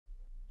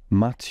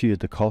Mathieu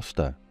Da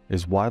Costa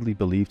is widely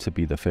believed to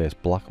be the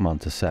first black man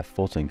to set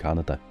foot in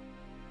Canada,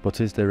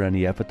 but is there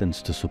any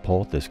evidence to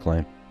support this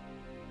claim?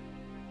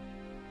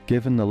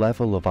 Given the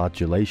level of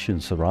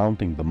adulation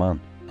surrounding the man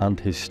and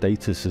his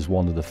status as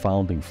one of the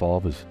founding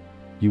fathers,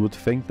 you would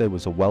think there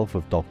was a wealth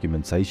of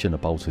documentation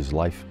about his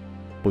life,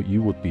 but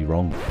you would be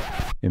wrong.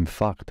 In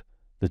fact,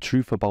 the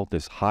truth about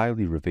this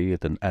highly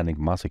revered and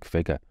enigmatic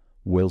figure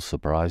will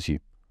surprise you.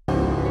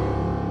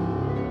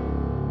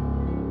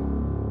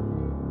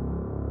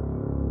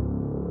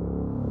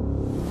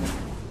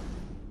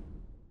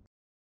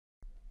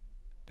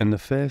 In the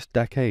first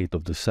decade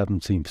of the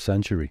 17th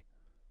century,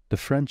 the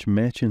French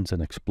merchant and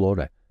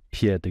explorer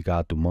Pierre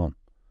Dugua de Mons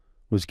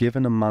was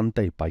given a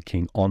mandate by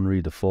King Henri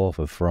IV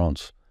of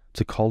France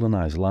to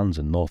colonize lands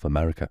in North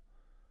America.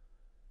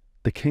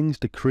 The king's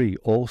decree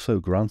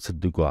also granted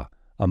Dugua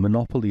a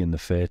monopoly in the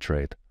fur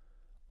trade,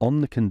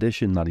 on the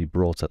condition that he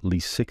brought at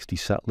least 60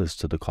 settlers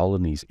to the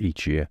colonies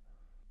each year.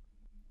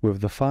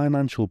 With the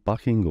financial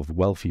backing of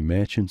wealthy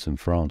merchants in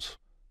France,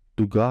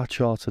 Dugua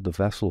chartered a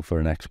vessel for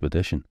an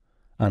expedition,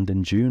 and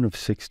in June of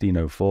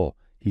 1604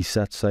 he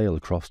set sail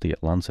across the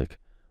Atlantic,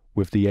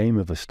 with the aim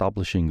of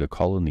establishing a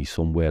colony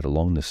somewhere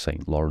along the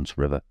St. Lawrence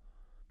River.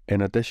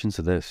 In addition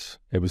to this,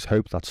 it was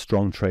hoped that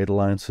strong trade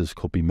alliances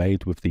could be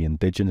made with the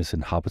indigenous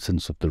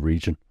inhabitants of the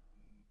region.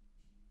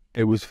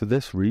 It was for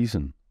this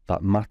reason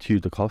that Mathieu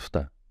Da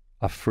Costa,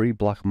 a free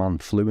black man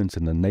fluent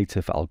in the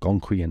native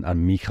Algonquian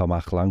and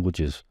Mi'kmaq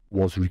languages,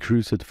 was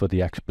recruited for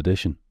the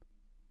expedition.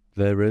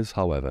 There is,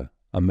 however,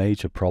 a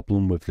major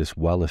problem with this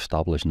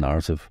well-established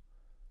narrative: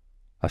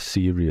 a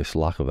serious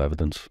lack of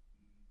evidence.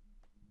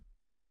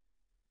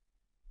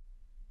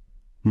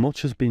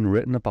 Much has been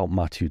written about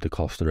Mathieu Da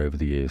Costa over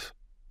the years,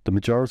 the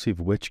majority of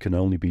which can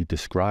only be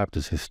described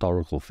as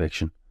historical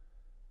fiction.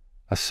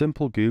 A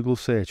simple Google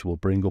search will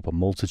bring up a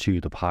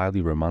multitude of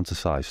highly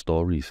romanticized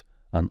stories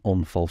and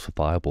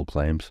unfalsifiable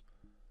claims.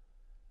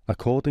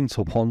 According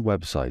to one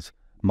website,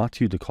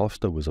 Mathieu Da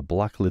Costa was a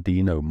black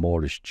Ladino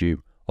Moorish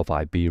Jew of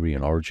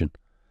Iberian origin.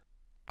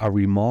 A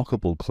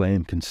remarkable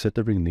claim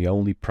considering the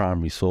only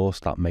primary source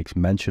that makes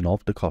mention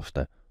of Da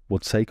Costa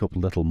would take up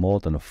little more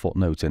than a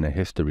footnote in a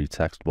history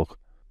textbook.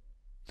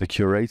 The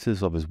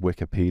curators of his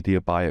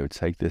Wikipedia bio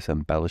take this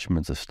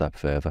embellishment a step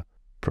further,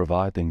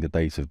 providing the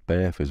date of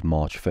birth is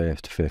March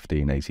 1st,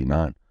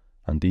 1589,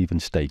 and even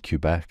state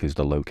Quebec is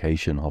the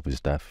location of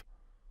his death.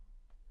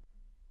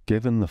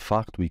 Given the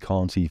fact we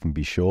can't even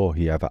be sure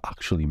he ever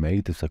actually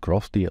made it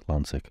across the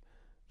Atlantic,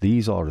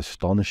 these are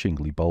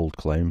astonishingly bold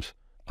claims,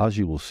 as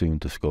you will soon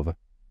discover.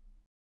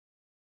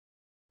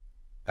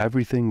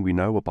 Everything we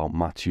know about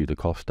Mathieu Da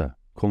Costa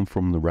come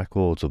from the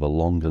records of a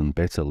long and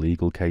bitter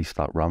legal case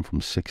that ran from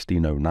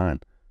 1609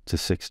 to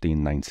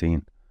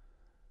 1619,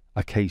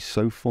 a case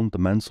so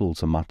fundamental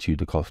to Mathieu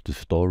Da Costa's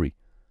story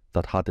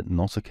that had it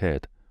not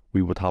occurred,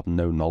 we would have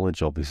no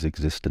knowledge of his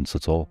existence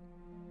at all.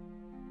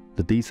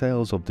 The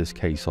details of this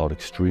case are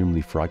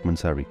extremely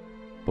fragmentary,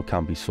 but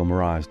can be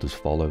summarized as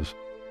follows.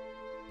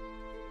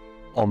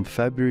 On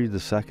February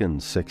 2nd,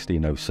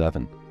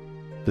 1607,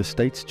 the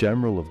States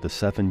General of the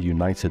 7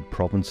 United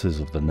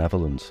Provinces of the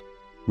Netherlands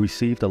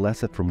received a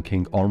letter from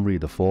King Henri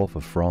IV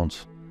of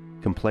France,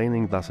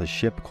 complaining that a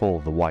ship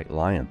called the White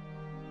Lion,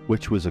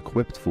 which was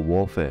equipped for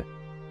warfare,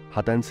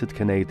 had entered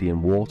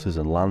Canadian waters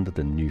and landed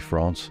in New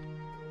France,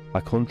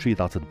 a country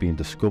that had been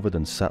discovered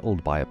and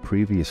settled by a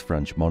previous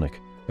French monarch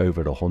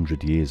over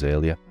 100 years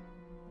earlier.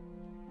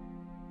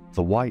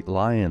 The White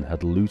Lion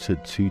had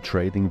looted 2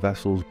 trading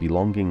vessels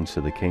belonging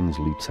to the King's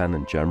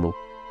Lieutenant General,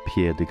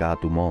 Pierre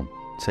Dugua de Mons,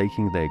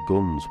 taking their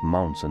guns,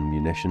 mounts and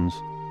munitions,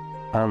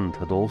 and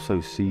had also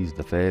seized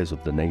the furs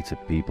of the native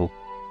people.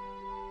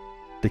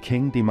 The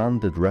King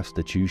demanded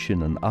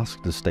restitution and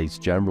asked the States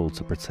General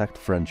to protect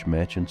French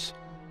merchants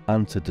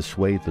and to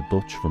dissuade the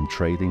Dutch from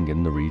trading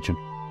in the region.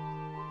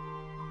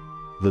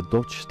 The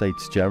Dutch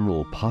States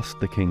General passed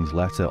the King's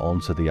letter on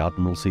to the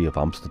Admiralty of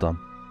Amsterdam,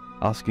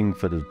 asking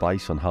for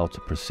advice on how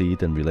to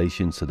proceed in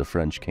relation to the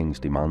French King's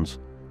demands.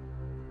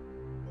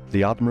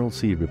 The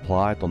Admiralty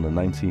replied on the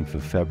 19th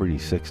of February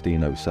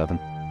 1607,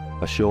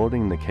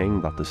 assuring the King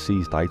that the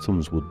seized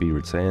items would be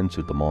returned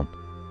to De Mons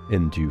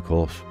in due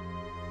course.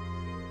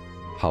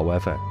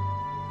 However,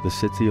 the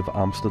city of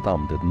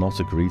Amsterdam did not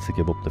agree to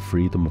give up the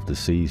freedom of the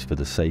seas for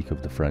the sake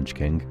of the French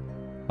King,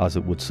 as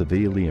it would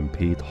severely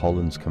impede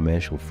Holland's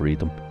commercial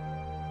freedom.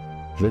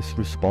 This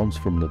response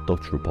from the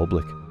Dutch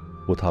Republic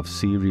would have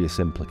serious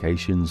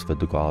implications for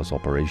Dugua's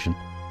operation.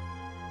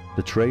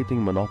 The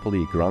trading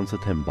monopoly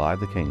granted him by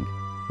the King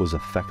was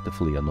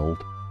effectively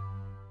annulled.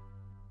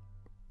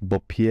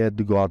 But Pierre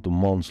Dugua de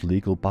Mons'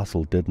 legal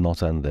battle did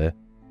not end there.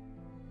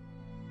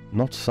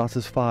 Not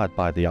satisfied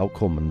by the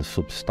outcome and the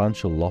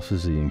substantial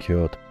losses he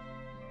incurred,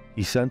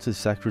 he sent his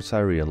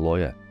secretary and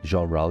lawyer,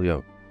 Jean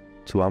Ralliot,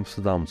 to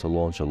Amsterdam to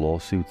launch a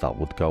lawsuit that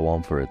would go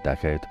on for a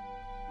decade.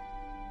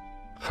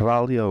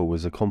 Ralliot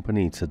was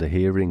accompanied to the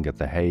hearing at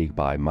The Hague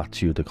by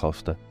Mathieu Da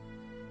Costa,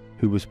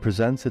 who was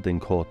presented in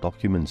court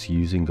documents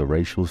using a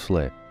racial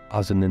slur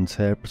as an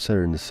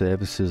interpreter in the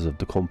services of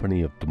the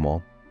Company of De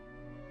Mons.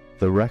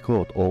 The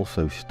record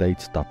also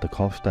states that Da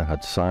Costa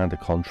had signed a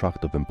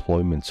contract of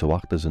employment to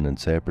act as an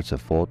interpreter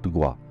for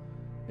Dugua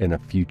in a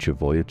future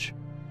voyage.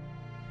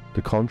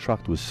 The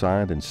contract was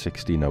signed in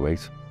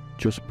 1608,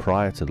 just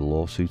prior to the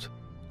lawsuit,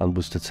 and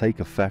was to take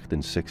effect in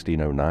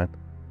 1609.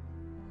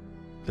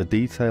 The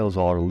details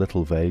are a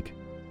little vague,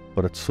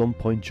 but at some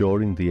point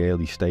during the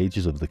early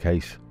stages of the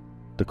case,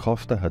 Da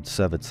Costa had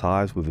severed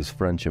ties with his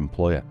French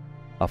employer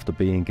after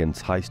being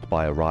enticed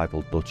by a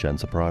rival Dutch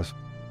enterprise.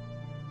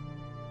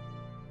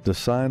 The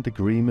signed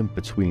agreement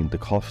between Da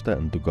Costa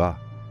and Dugua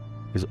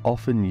is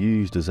often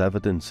used as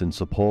evidence in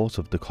support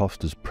of Da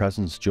Costa's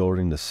presence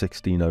during the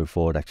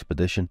 1604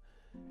 expedition,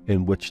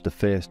 in which the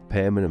first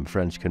permanent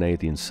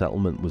French-Canadian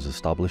settlement was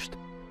established.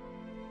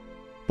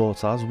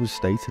 But as was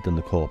stated in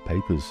the court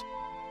papers,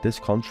 this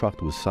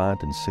contract was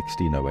signed in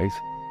 1608,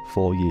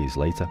 4 years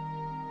later.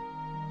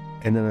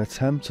 In an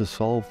attempt to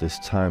solve this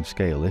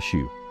timescale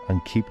issue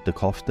and keep Da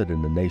Costa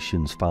in the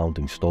nation's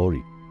founding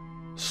story,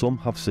 some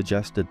have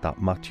suggested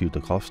that Mathieu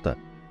Da Costa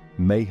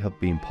may have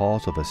been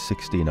part of a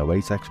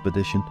 1608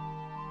 expedition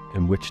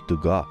in which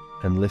Dugua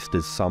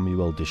enlisted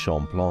Samuel de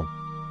Champlain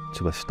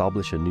to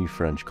establish a new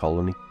French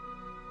colony.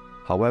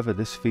 However,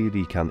 this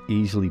theory can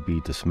easily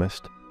be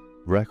dismissed.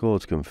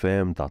 Records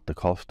confirm that Da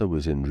Costa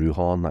was in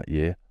Rouen that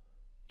year,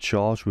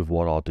 charged with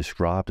what are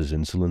described as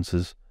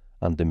insolences,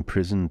 and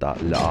imprisoned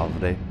at Le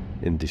Havre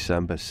in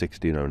December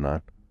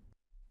 1609.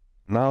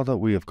 Now that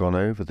we have gone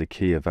over the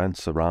key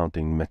events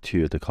surrounding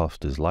Mathieu Da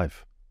Costa's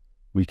life,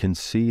 we can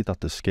see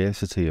that the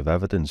scarcity of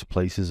evidence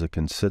places a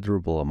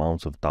considerable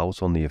amount of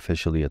doubt on the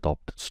officially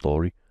adopted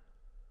story.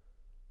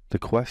 The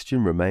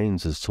question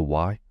remains as to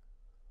why.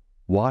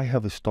 Why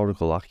have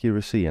historical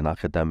accuracy and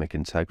academic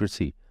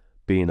integrity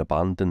been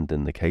abandoned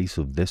in the case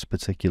of this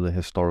particular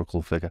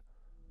historical figure?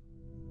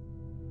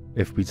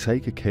 If we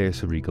take a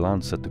cursory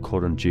glance at the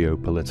current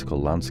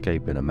geopolitical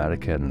landscape in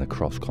America and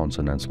across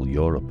continental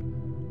Europe,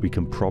 we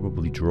can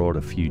probably draw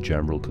a few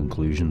general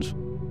conclusions.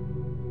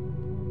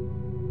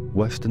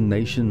 Western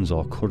nations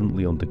are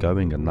currently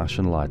undergoing a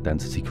national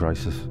identity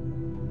crisis.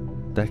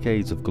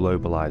 Decades of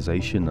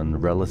globalization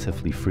and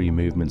relatively free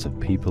movement of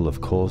people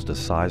have caused a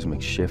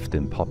seismic shift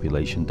in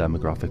population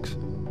demographics.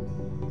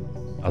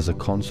 As a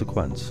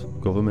consequence,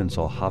 governments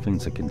are having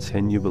to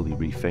continually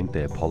rethink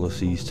their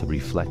policies to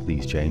reflect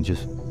these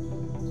changes.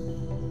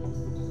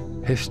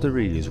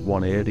 History is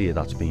one area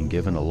that's been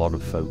given a lot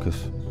of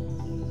focus.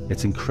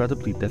 It's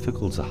incredibly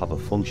difficult to have a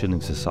functioning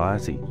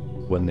society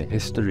when the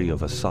history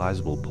of a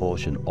sizable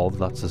portion of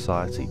that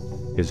society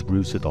is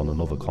rooted on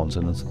another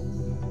continent.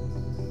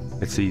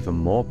 It's even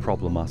more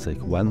problematic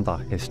when that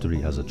history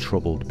has a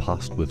troubled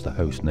past with the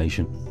host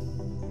nation.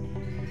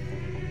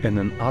 In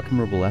an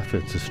admirable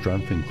effort to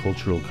strengthen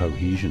cultural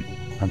cohesion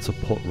and to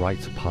put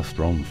right past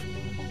wrongs,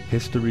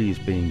 history is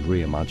being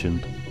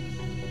reimagined.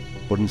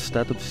 But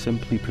instead of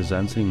simply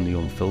presenting the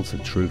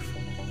unfiltered truth,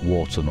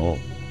 warts and all,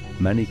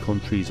 many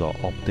countries are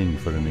opting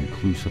for an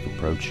inclusive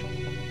approach,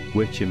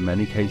 which in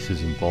many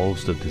cases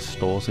involves the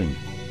distorting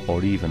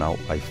or even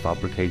outright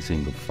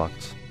fabricating of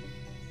facts.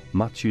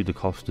 Mathieu Da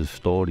Costa's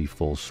story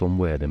falls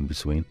somewhere in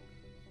between.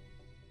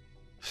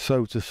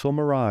 So to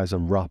summarise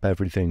and wrap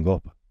everything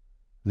up,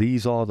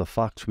 these are the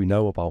facts we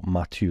know about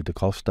Mathieu Da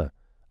Costa,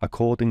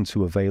 according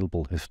to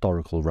available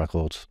historical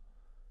records.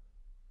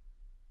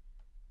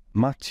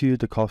 Mathieu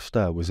Da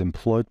Costa was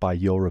employed by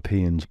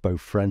Europeans,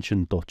 both French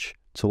and Dutch,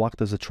 to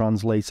act as a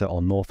translator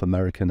on North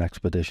American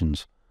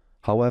expeditions.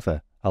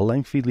 However, a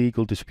lengthy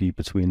legal dispute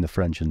between the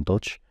French and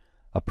Dutch,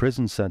 a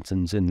prison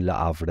sentence in Le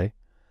Havre,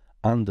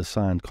 and a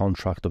signed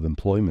contract of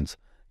employment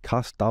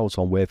cast doubt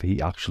on whether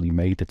he actually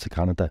made it to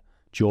Canada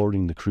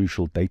during the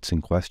crucial dates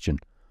in question,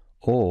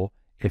 or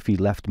if he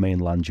left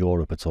mainland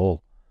Europe at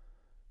all.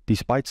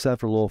 Despite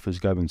several authors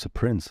going to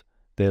print,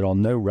 there are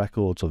no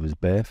records of his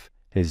birth,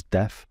 his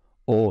death,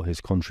 or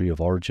his country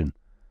of origin.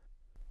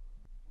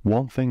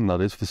 One thing that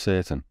is for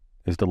certain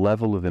is the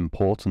level of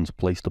importance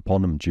placed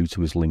upon him due to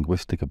his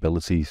linguistic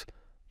abilities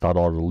that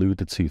are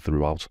alluded to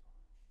throughout.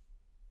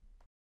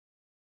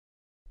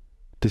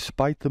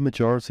 Despite the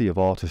majority of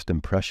artist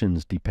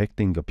impressions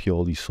depicting a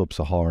purely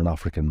sub-Saharan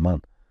African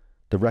man,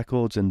 the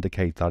records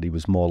indicate that he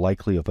was more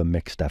likely of a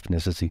mixed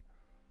ethnicity.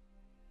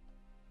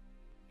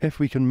 If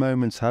we can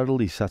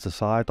momentarily set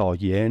aside our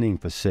yearning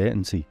for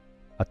certainty,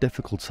 a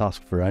difficult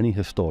task for any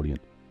historian,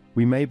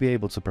 we may be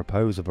able to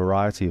propose a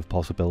variety of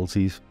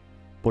possibilities,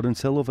 but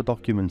until other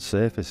documents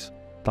surface,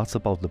 that's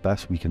about the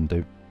best we can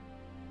do.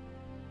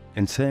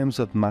 In terms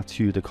of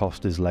Mathieu Da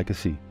Costa's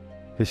legacy,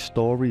 his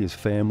story is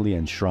firmly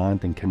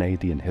enshrined in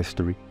Canadian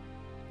history,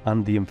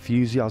 and the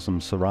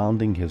enthusiasm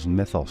surrounding his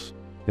mythos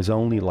is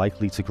only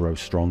likely to grow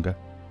stronger.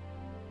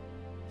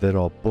 There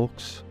are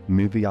books,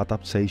 movie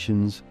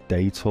adaptations,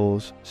 day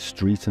tours,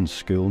 street and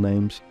school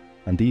names,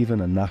 and even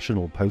a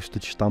national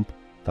postage stamp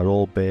that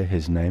all bear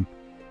his name.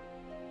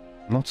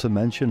 Not to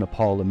mention a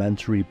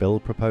parliamentary bill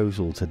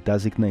proposal to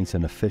designate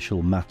an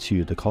official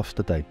Mathieu Da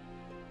Costa Day.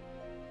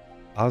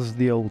 As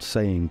the old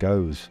saying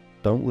goes,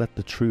 don't let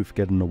the truth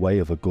get in the way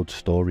of a good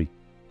story,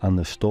 and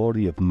the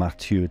story of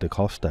Mathieu Da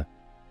Costa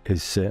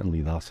is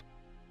certainly that.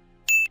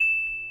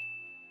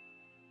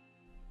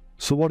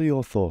 So what are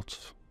your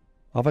thoughts?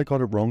 Have I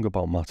got it wrong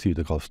about Mathieu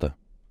Da Costa?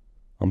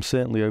 I'm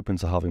certainly open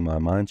to having my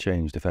mind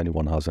changed if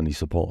anyone has any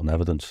supporting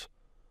evidence.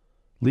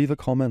 Leave a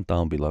comment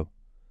down below.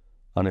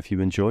 And if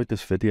you enjoyed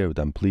this video,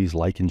 then please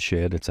like and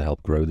share it to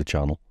help grow the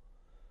channel.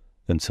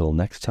 Until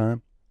next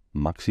time,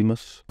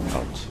 Maximus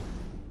out.